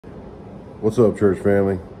What's up, church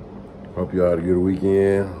family? Hope you all had a good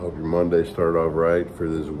weekend. Hope your Monday started off right for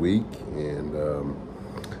this week. And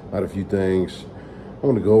I had a few things I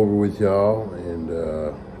want to go over with y'all and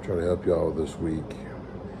try to help y'all this week.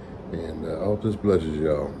 And I hope this blesses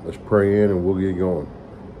y'all. Let's pray in and we'll get going.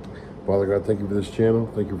 Father God, thank you for this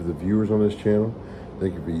channel. Thank you for the viewers on this channel.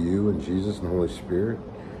 Thank you for you and Jesus and Holy Spirit.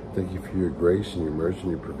 Thank you for your grace and your mercy and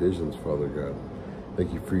your provisions, Father God.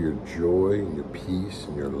 Thank you for your joy and your peace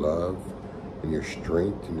and your love and your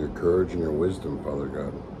strength and your courage and your wisdom, Father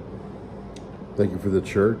God. Thank you for the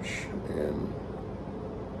church, and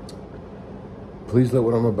please let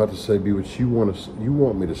what I'm about to say be what you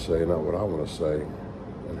want me to say, not what I want to say.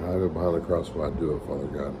 And however behind the cross will I do it, Father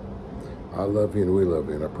God. I love you and we love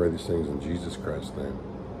you, and I pray these things in Jesus Christ's name.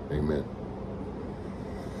 Amen.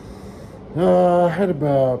 I had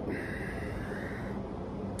about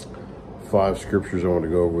 5 scriptures I want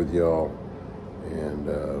to go over with y'all, and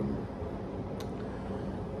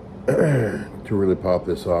to really pop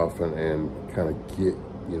this off and kind of get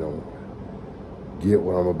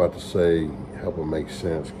what I'm about to say, help it make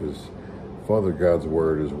sense, because Father God's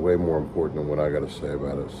word is way more important than what I got to say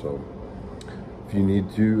about it. So if you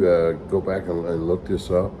need to go back and look this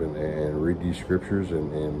up and read these scriptures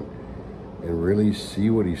and really see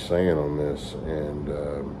what he's saying on this, and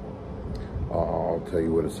I'll tell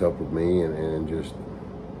you what it's helped with me, and just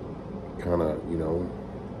kind of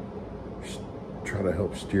try to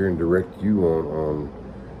help steer and direct you on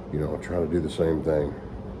trying to do the same thing.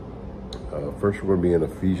 First, we're going to be in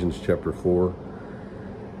Ephesians chapter 4,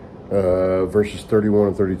 verses 31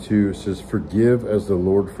 and 32. It says, "Forgive as the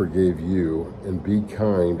Lord forgave you, and be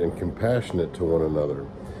kind and compassionate to one another,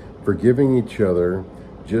 forgiving each other,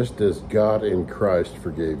 just as God in Christ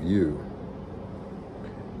forgave you."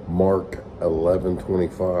 Mark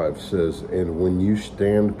 11:25 says, "And when you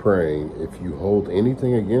stand praying, if you hold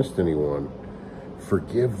anything against anyone,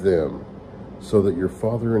 forgive them, so that your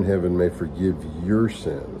Father in heaven may forgive your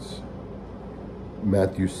sins."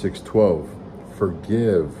 Matthew 6:12,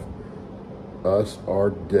 "Forgive us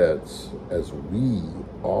our debts as we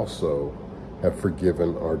also have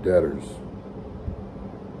forgiven our debtors."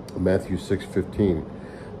 Matthew 6:15,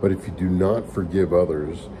 "But if you do not forgive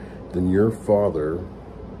others, then your Father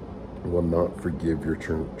will not forgive your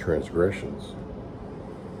transgressions."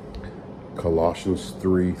 Colossians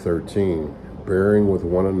 3:13, "Bearing with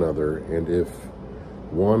one another, and if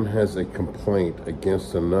one has a complaint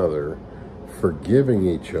against another, forgiving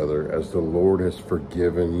each other as the Lord has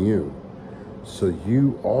forgiven you, so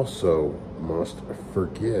you also must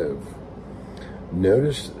forgive."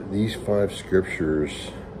 Notice these 5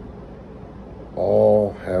 scriptures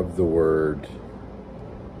all have the word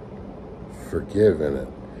forgive in it.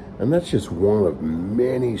 And that's just one of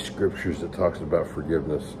many scriptures that talks about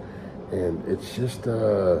forgiveness. And it's just,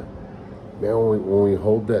 man, when we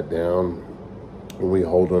hold that down, when we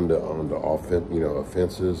hold on to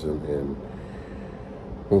offenses, and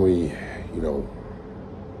when we,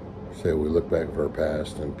 say we look back at our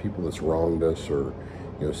past and people that's wronged us, or,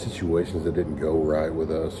 situations that didn't go right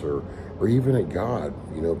with us, or even at God,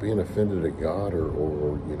 being offended at God, or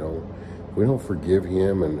we don't forgive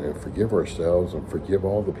him and forgive ourselves and forgive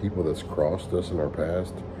all the people that's crossed us in our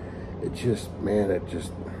past. It just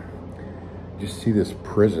see this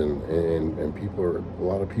prison, and a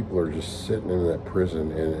lot of people are just sitting in that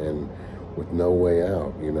prison and with no way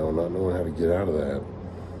out, not knowing how to get out of that.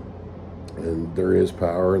 And there is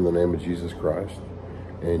power in the name of Jesus Christ,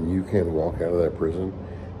 and you can walk out of that prison.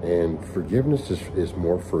 And forgiveness is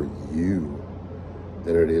more for you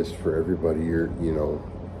than it is for everybody you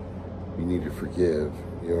need to forgive.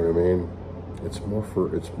 You know what I mean? It's more for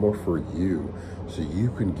you, so you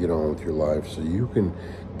can get on with your life, so you can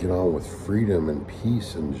get on with freedom and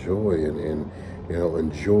peace and joy, and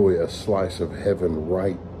enjoy a slice of heaven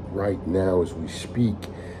right now as we speak,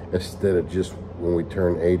 instead of just when we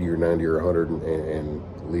turn 80 or 90 or 100 and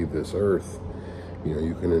leave this earth.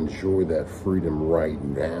 You can enjoy that freedom right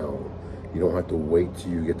now. You don't have to wait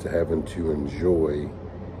till you get to heaven to enjoy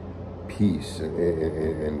peace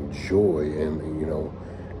and joy and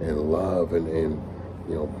love and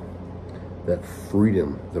that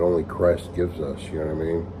freedom that only Christ gives us. You know what I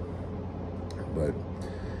mean? But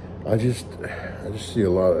I just see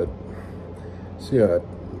a lot of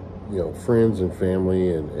friends and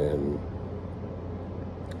family, and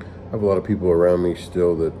I have a lot of people around me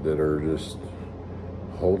still that are just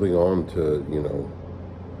holding on to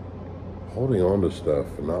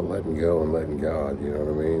stuff and not letting go and letting God. You know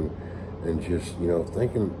what I mean? And just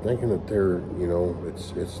thinking that they're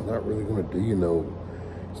it's not really going to do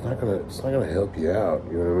it's not gonna help you out.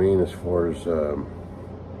 You know what I mean? As far as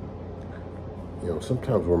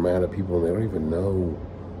sometimes we're mad at people and they don't even know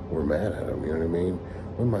we're mad at them, you know what I mean?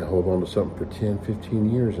 We might hold on to something for 10,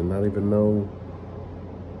 15 years and not even know,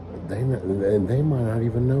 and they might not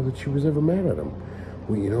even know that you was ever mad at them.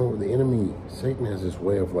 Well, the enemy, Satan has this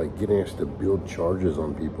way of like getting us to build charges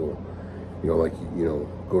on people.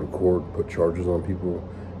 Go to court, put charges on people,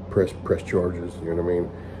 press charges, you know what I mean?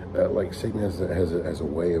 Like Satan has a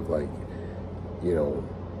way of like,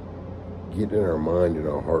 getting in our mind and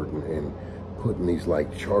our heart and putting these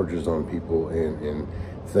like charges on people and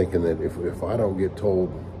thinking that if I don't get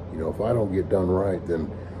told, if I don't get done right, then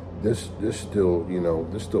this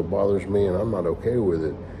still bothers me and I'm not okay with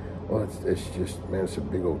it. Well, it's just, man, it's a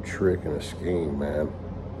big old trick and a scheme, man.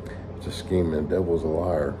 It's a scheme, and the devil's a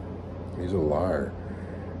liar. He's a liar.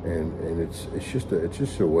 And it's just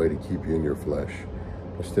a way to keep you in your flesh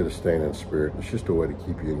instead of staying in spirit. It's just a way to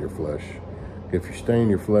keep you in your flesh. If you stay in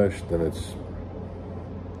your flesh, then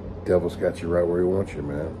devil's got you right where he wants you,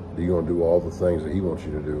 man. You're going to do all the things that he wants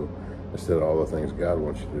you to do instead of all the things God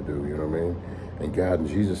wants you to do, you know what I mean? And God and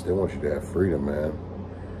Jesus, they want you to have freedom, man.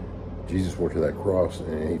 Jesus went to that cross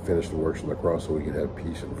and he finished the works on the cross so we could have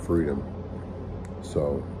peace and freedom.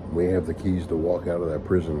 So we have the keys to walk out of that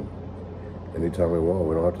prison anytime we want.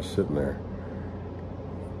 We don't have to sit in there.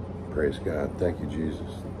 Praise God. Thank you,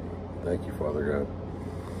 Jesus. Thank you, Father God.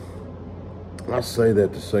 I say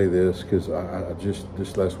that to say this because I just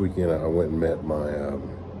this last weekend I went and met my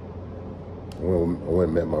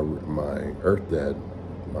my Earth Dad,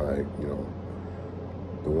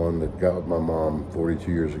 the one that got with my mom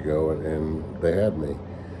 42 years ago, and they had me.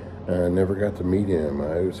 And I never got to meet him.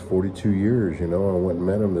 It was 42 years, I went and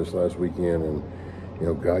met him this last weekend, and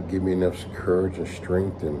God gave me enough courage and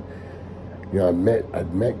strength, and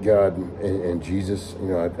I'd met God and Jesus.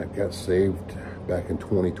 I got saved back in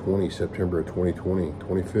 2020, September of 2020,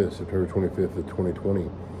 September 25th of 2020.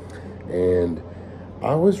 And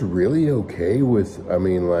I was really okay with,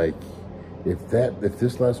 if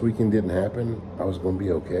this last weekend didn't happen, I was going to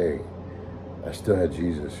be okay. I still had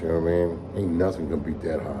Jesus, you know what I mean? Ain't nothing going to beat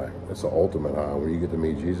that high. That's the ultimate high. When you get to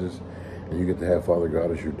meet Jesus and you get to have Father God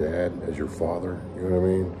as your dad, as your father, you know what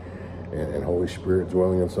I mean? And Holy Spirit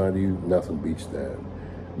dwelling inside of you, nothing beats that.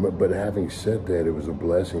 But having said that, it was a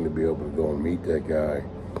blessing to be able to go and meet that guy,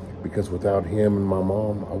 because without him and my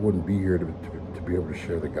mom, I wouldn't be here to be able to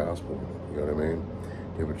share the gospel, you know what I mean?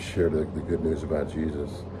 Be able to share the good news about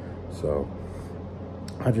Jesus. So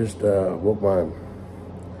I just woke my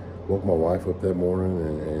wife up that morning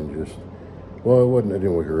and just, well, I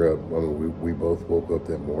didn't wake her up. We both woke up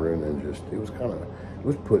that morning and just, it was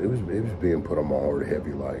being put on my heart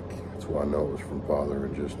heavy, like, that's why I know it was from Father,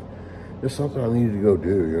 and just something I needed to go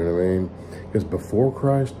do, you know what I mean? Because before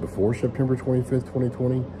Christ, before September 25th,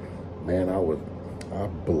 2020, man, I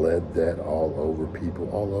bled that all over people,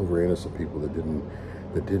 all over innocent people that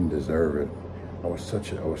didn't deserve it. I was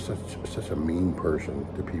such a mean person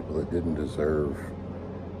to people that didn't deserve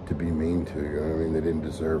to be mean to, you know what I mean? They didn't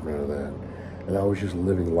deserve none of that. And I was just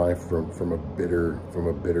living life from a bitter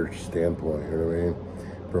standpoint, you know what I mean?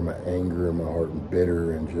 From an anger in my heart and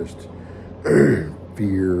bitter and just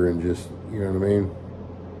fear and just, you know what I mean?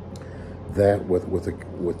 That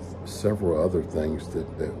with several other things that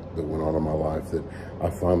went on in my life that I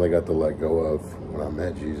finally got to let go of when I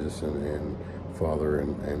met Jesus, and Father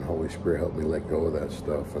and Holy Spirit helped me let go of that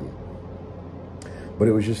stuff. But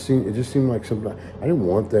it just seemed like something I didn't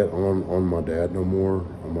want that on my dad no more,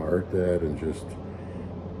 on my Earth Dad, and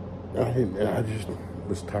I just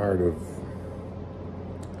was tired of.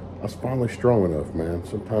 I was finally strong enough, man.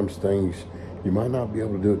 Sometimes things, you might not be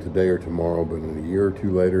able to do it today or tomorrow, but in a year or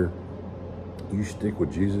two later, you stick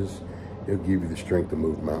with Jesus, he'll give you the strength to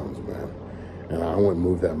move mountains, man. And I went and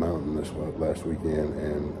moved that mountain this last weekend,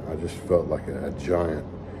 and I just felt like a giant,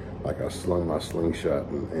 like I slung my slingshot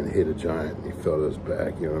and hit a giant, and he fell to his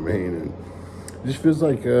back, you know what I mean? And it just feels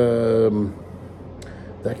like that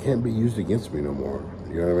can't be used against me no more,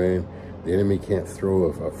 you know what I mean? The enemy can't throw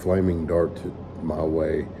a flaming dart to my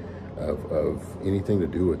way of anything to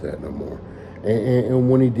do with that no more. And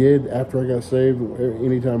when he did, after I got saved,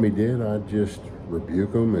 anytime he did, I'd just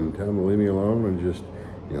rebuke him and tell him to leave me alone, and just,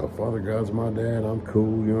 Father God's my dad, I'm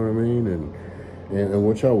cool, you know what I mean? And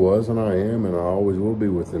which I was, and I am, and I always will be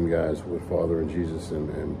with them guys, with Father and Jesus.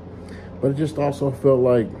 But it just also felt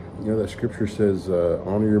like, that scripture says,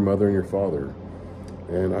 honor your mother and your father.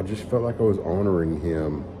 And I just felt like I was honoring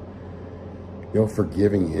him,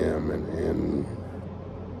 forgiving him, and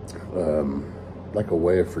like a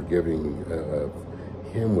way of forgiving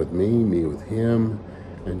him with me with him,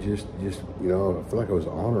 and just I feel like I was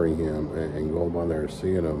honoring him and going by there and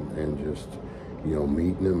seeing him and just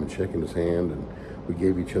meeting him and shaking his hand. And we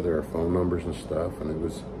gave each other our phone numbers and stuff, and it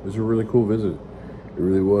was a really cool visit. It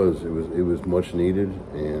really was. It was much needed,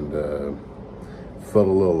 and felt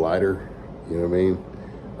a little lighter, you know what I mean,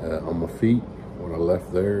 on my feet when I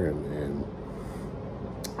left there. And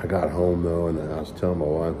I got home though, and I was telling my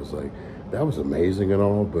wife, I was like, that was amazing and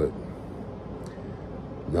all, but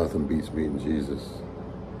nothing beats meeting Jesus.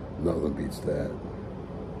 Nothing beats that.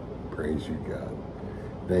 Praise you, God.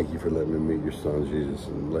 Thank you for letting me meet your son, Jesus,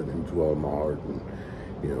 and letting him dwell in my heart, and,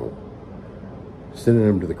 you know, sending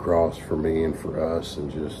him to the cross for me and for us,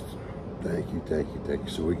 and just thank you,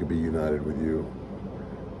 so we could be united with you,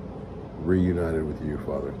 reunited with you,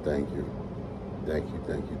 Father. Thank you.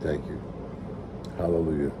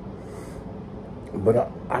 Hallelujah.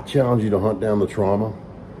 But I challenge you to hunt down the trauma,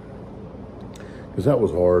 because that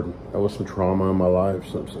was hard. That was some trauma in my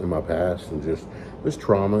life, in my past, and just this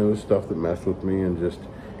trauma. It was stuff that messed with me, and just,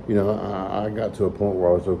 you know, I got to a point where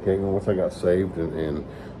I was okay. And once I got saved and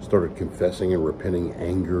started confessing and repenting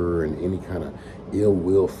anger and any kind of ill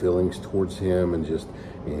will feelings towards him, and just,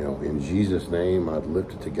 you know, in Jesus' name, I'd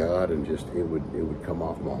lift it to God, and just it would come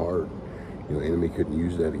off my heart. You know, enemy couldn't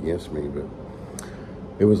use that against me. But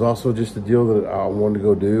it was also just a deal that I wanted to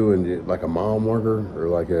go do, and like a mile marker, or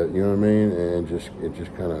like a, you know what I mean, and it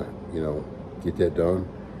just kind of, you know, get that done.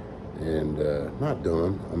 And not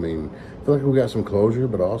done. I mean, I feel like we got some closure,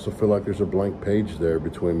 but I also feel like there's a blank page there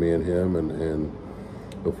between me and him, and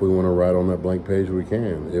if we want to write on that blank page, we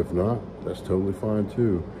can. If not, that's totally fine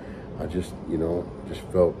too. I just, you know, just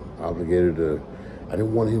felt obligated to. I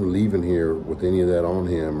didn't want him leaving here with any of that on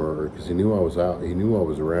him, or because he knew I was out. He knew I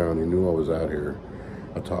was around. He knew I was out here.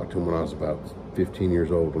 I talked to him when I was about 15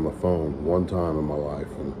 years old on the phone one time in my life,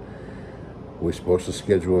 and we were supposed to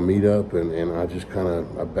schedule a meetup, and I just kind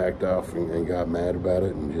of, I backed off and got mad about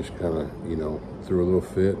it, and just kind of, you know, threw a little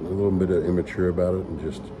fit, and a little bit of immature about it, and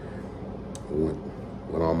just went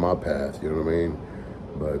on my path, you know what I mean?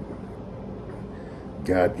 But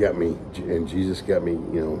God got me, and Jesus got me,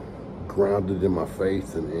 you know, grounded in my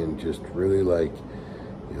faith, and just really, like,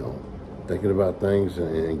 you know, thinking about things,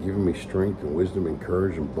 and giving me strength and wisdom and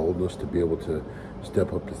courage and boldness to be able to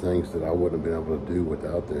step up to things that I wouldn't have been able to do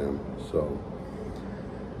without them. So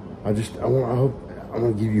I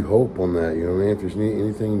want to give you hope on that. You know what I mean? If there's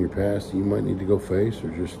anything in your past that you might need to go face, or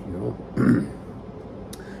just, you know,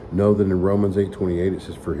 know that in Romans 8:28 it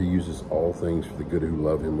says, for he uses all things for the good who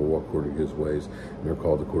love him and walk according to his ways, and they're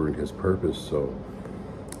called according to his purpose. So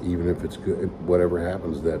even if it's good, whatever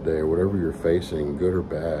happens that day, or whatever you're facing, good or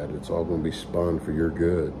bad, it's all going to be spun for your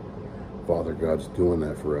good. Father God's doing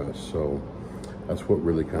that for us. So that's what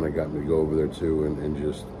really kind of got me to go over there too, and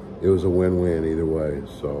just, it was a win-win either way.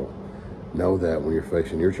 So know that when you're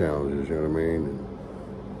facing your challenges, you know what I mean?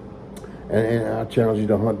 And I challenge you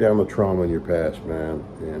to hunt down the trauma in your past, man,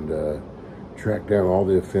 and track down all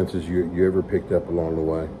the offenses you ever picked up along the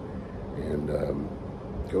way, and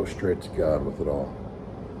go straight to God with it all.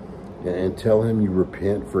 And tell him you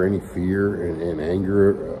repent for any fear and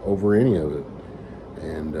anger over any of it.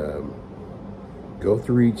 And go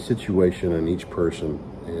through each situation and each person,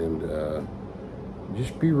 and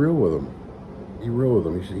just be real with him. Be real with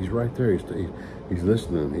him. He's right there. He's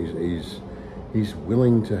listening. He's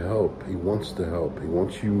willing to help. He wants to help. He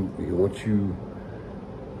wants you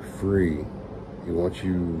free. He wants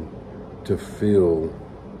you to feel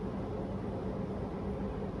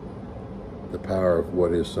the power of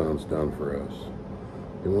what his son's done for us.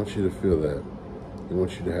 He wants you to feel that. He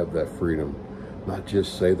wants you to have that freedom. Not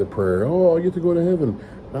just say the prayer, oh, I get to go to heaven.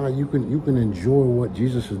 No, you can enjoy what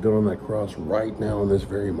Jesus has done on that cross right now in this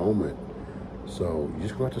very moment. So you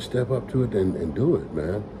just got to step up to it and do it,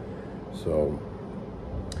 man. So,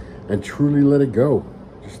 and truly let it go.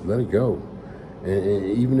 Just let it go. And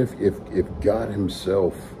even if God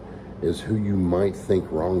himself is who you might think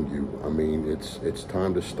wronged you, I mean, it's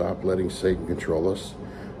time to stop letting Satan control us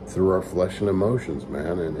through our flesh and emotions,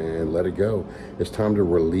 man, and let it go. It's time to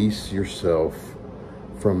release yourself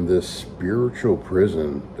from this spiritual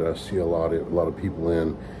prison that I see a lot of people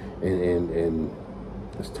in, and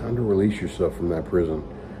it's time to release yourself from that prison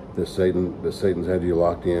that Satan's had you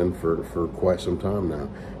locked in for quite some time now.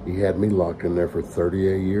 He had me locked in there for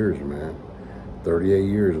 38 years, man. 38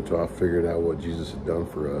 years until I figured out what Jesus had done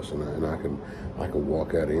for us, and I can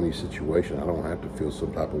walk out of any situation. I don't have to feel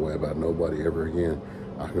some type of way about nobody ever again.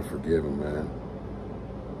 I can forgive him, man.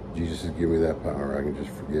 Jesus has given me that power. I can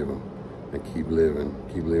just forgive him and keep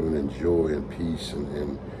living in joy and peace,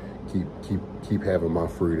 and keep having my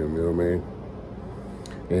freedom. You know what I mean?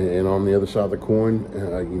 And on the other side of the coin,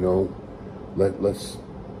 you know, let's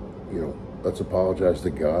apologize to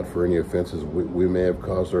God for any offenses we may have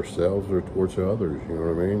caused ourselves or to others. You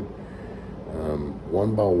know what I mean?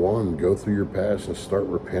 One by one, go through your past and start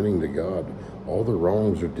repenting to God. All the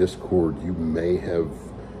wrongs or discord you may have,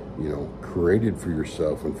 created for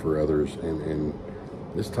yourself and for others. And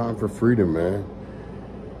it's time for freedom, man.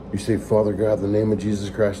 You say, Father God, in the name of Jesus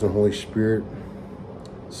Christ and the Holy Spirit,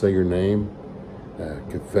 say your name,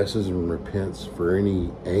 confesses and repents for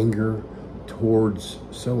any anger towards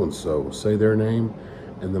so-and-so. Say their name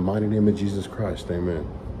in the mighty name of Jesus Christ. Amen.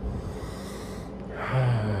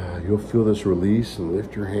 You'll feel this release and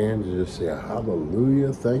lift your hands and just say,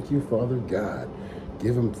 hallelujah, thank you, Father God.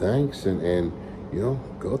 Give him thanks and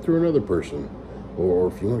go through another person. Or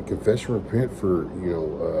if you want to confess and repent for,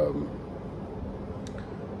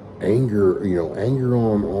 anger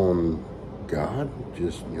on God,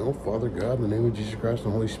 just, Father God, in the name of Jesus Christ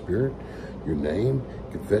and the Holy Spirit, your name,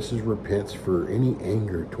 confesses, repents for any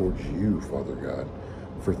anger towards you, Father God,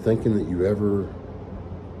 for thinking that you ever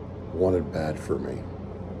wanted bad for me.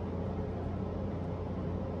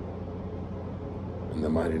 In the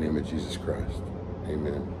mighty name of Jesus Christ,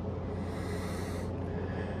 amen.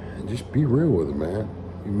 And just be real with him, man.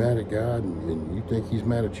 You're mad at God and you think he's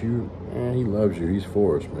mad at you, he loves you. He's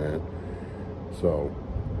for us, man. So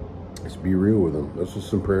just be real with him. Those are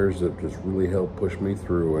some prayers that just really helped push me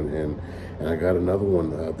through. And I got another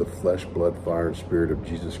one. The flesh, blood, fire, and spirit of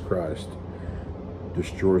Jesus Christ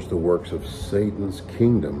destroys the works of Satan's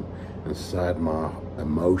kingdom inside my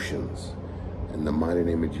emotions. In the mighty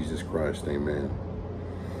name of Jesus Christ, amen.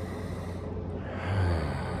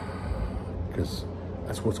 Because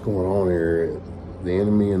that's what's going on here. The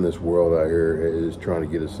enemy in this world out here is trying to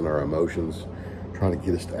get us in our emotions, trying to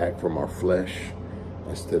get us to act from our flesh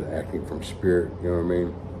instead of acting from spirit, you know what I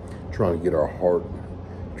mean? Trying to get our heart,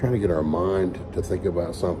 trying to get our mind to think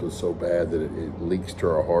about something so bad that it leaks to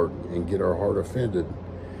our heart and get our heart offended.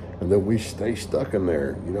 And then we stay stuck in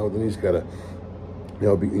there, then he's got to,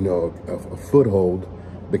 a foothold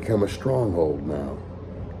become a stronghold now.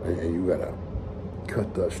 And you got to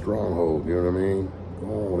cut that stronghold, you know what I mean?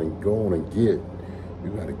 Go on and get. You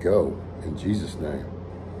got to go in Jesus' name.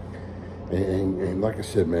 And like I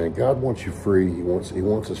said, man, God wants you free. He wants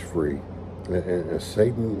us free. And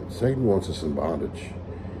Satan wants us in bondage.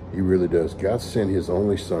 He really does. God sent his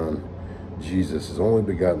only son, Jesus, his only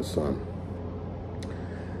begotten son,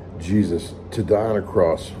 Jesus, to die on a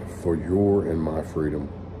cross for your and my freedom,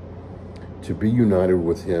 to be united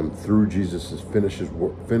with him through Jesus' finished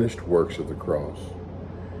works of the cross.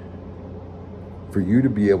 For you to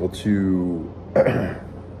be able to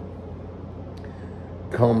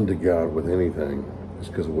come to God with anything is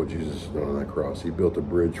because of what Jesus has done on that cross. He built a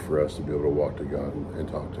bridge for us to be able to walk to God and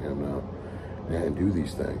talk to him now and do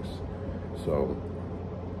these things. So,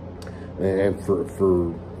 and for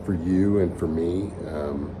you and for me,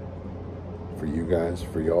 for you guys,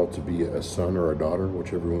 for y'all to be a son or a daughter,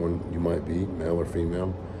 whichever one you might be, male or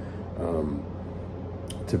female,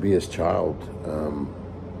 to be his child.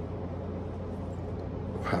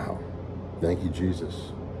 Wow. Thank you,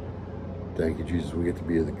 Jesus. Thank you, Jesus. We get to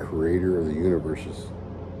be the creator of the universe's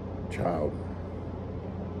child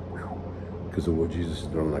because of what Jesus has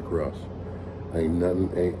done on that cross.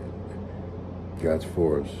 God's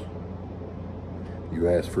for us. You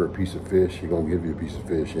ask for a piece of fish, he's going to give you a piece of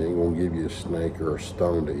fish. He ain't going to give you a snake or a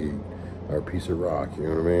stone to eat or a piece of rock, you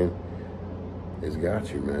know what I mean? He's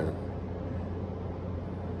got you, man.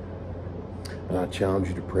 And I challenge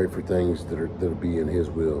you to pray for things that'll be in his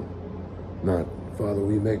will. Not, Father,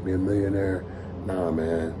 will you make me a millionaire? Nah,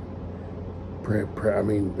 man. Pray. I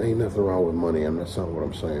mean, ain't nothing wrong with money. That's not what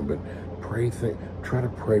I'm saying. But try to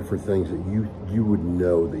pray for things that you would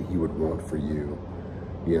know that he would want for you.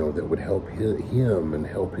 That would help him and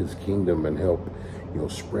help his kingdom and help,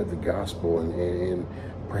 spread the gospel and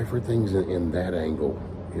pray for things in that angle.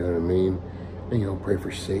 You know what I mean? And, pray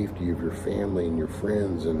for safety of your family and your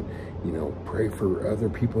friends and, pray for other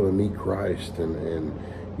people to meet Christ. And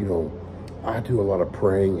I do a lot of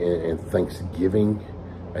praying and thanksgiving.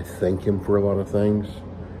 I thank him for a lot of things,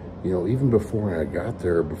 even before I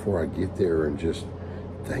get there and just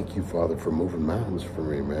thank you, Father, for moving mountains for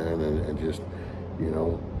me, man. And just,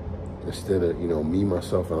 instead of, me,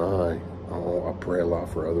 myself, and I pray a lot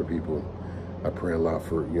for other people. I pray a lot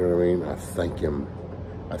for, you know what I mean? I thank him.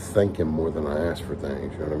 I thank him more than I ask for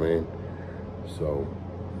things, you know what I mean? So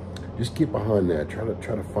just get behind that. Try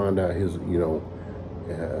to find out his,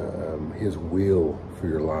 his will for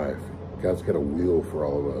your life. God's got a will for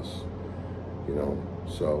all of us,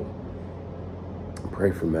 so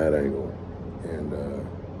pray from that angle. And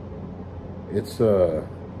it's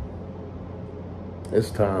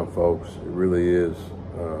time, folks. It really is.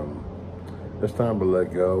 It's time to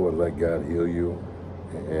let go and let God heal you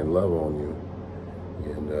and love on you.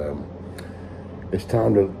 And it's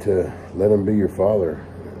time to let him be your father.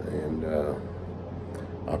 And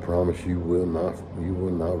I promise you will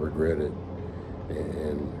not regret it.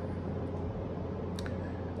 And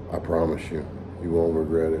I promise you, you won't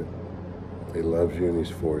regret it. He loves you and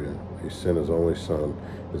he's for you. He sent his only son,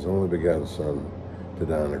 his only begotten son, to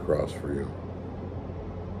die on the cross for you.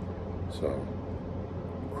 So,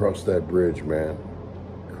 cross that bridge, man.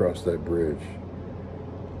 Cross that bridge.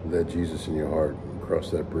 Let Jesus in your heart. Cross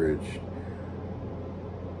that bridge.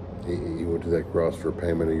 He went to that cross for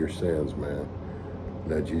payment of your sins, man.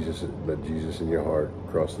 Let Jesus in your heart.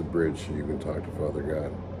 Cross the bridge so you can talk to Father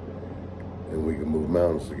God. And we can move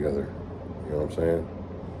mountains together. You know what I'm saying?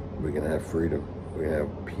 We can have freedom. We can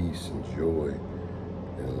have peace and joy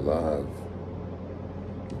and love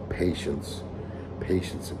and patience.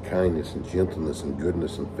 Patience and kindness and gentleness and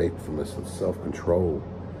goodness and faithfulness and self-control.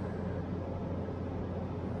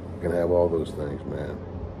 We can have all those things, man.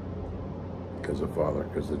 Because of Father,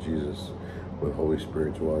 because of Jesus, with Holy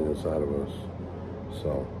Spirit dwelling inside of us.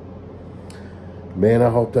 So, man, I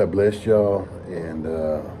hope that blessed y'all. And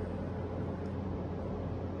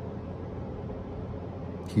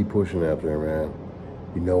keep pushing out there, man.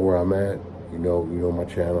 You know where I'm at. You know my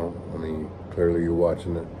channel. I mean, clearly you're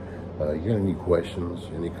watching it. You got any questions,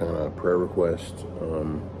 any kind of prayer requests,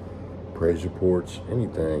 praise reports,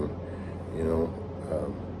 anything, you know,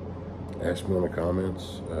 ask me in the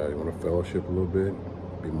comments. You want to fellowship a little bit,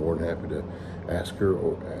 be more than happy to ask her,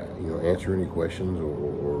 or, you know, answer any questions,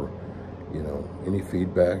 or you know, any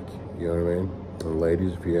feedback, you know what I mean? And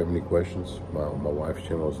ladies, if you have any questions, my wife's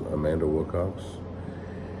channel is Amanda Wilcox.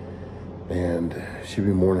 And she'd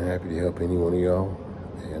be more than happy to help any one of y'all.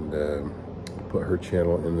 And put her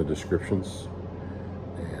channel in the descriptions,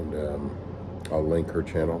 and I'll link her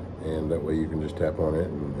channel, and that way you can just tap on it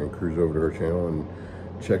and cruise over to her channel and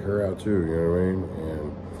check her out too, you know what I mean?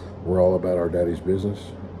 And we're all about our daddy's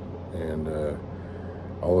business, and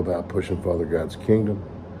all about pushing Father God's kingdom,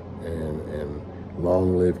 and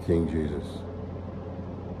long live King Jesus.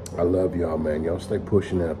 I love y'all, man. Y'all stay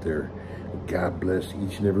pushing out there. God bless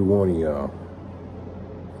each and every one of y'all.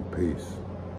 Peace.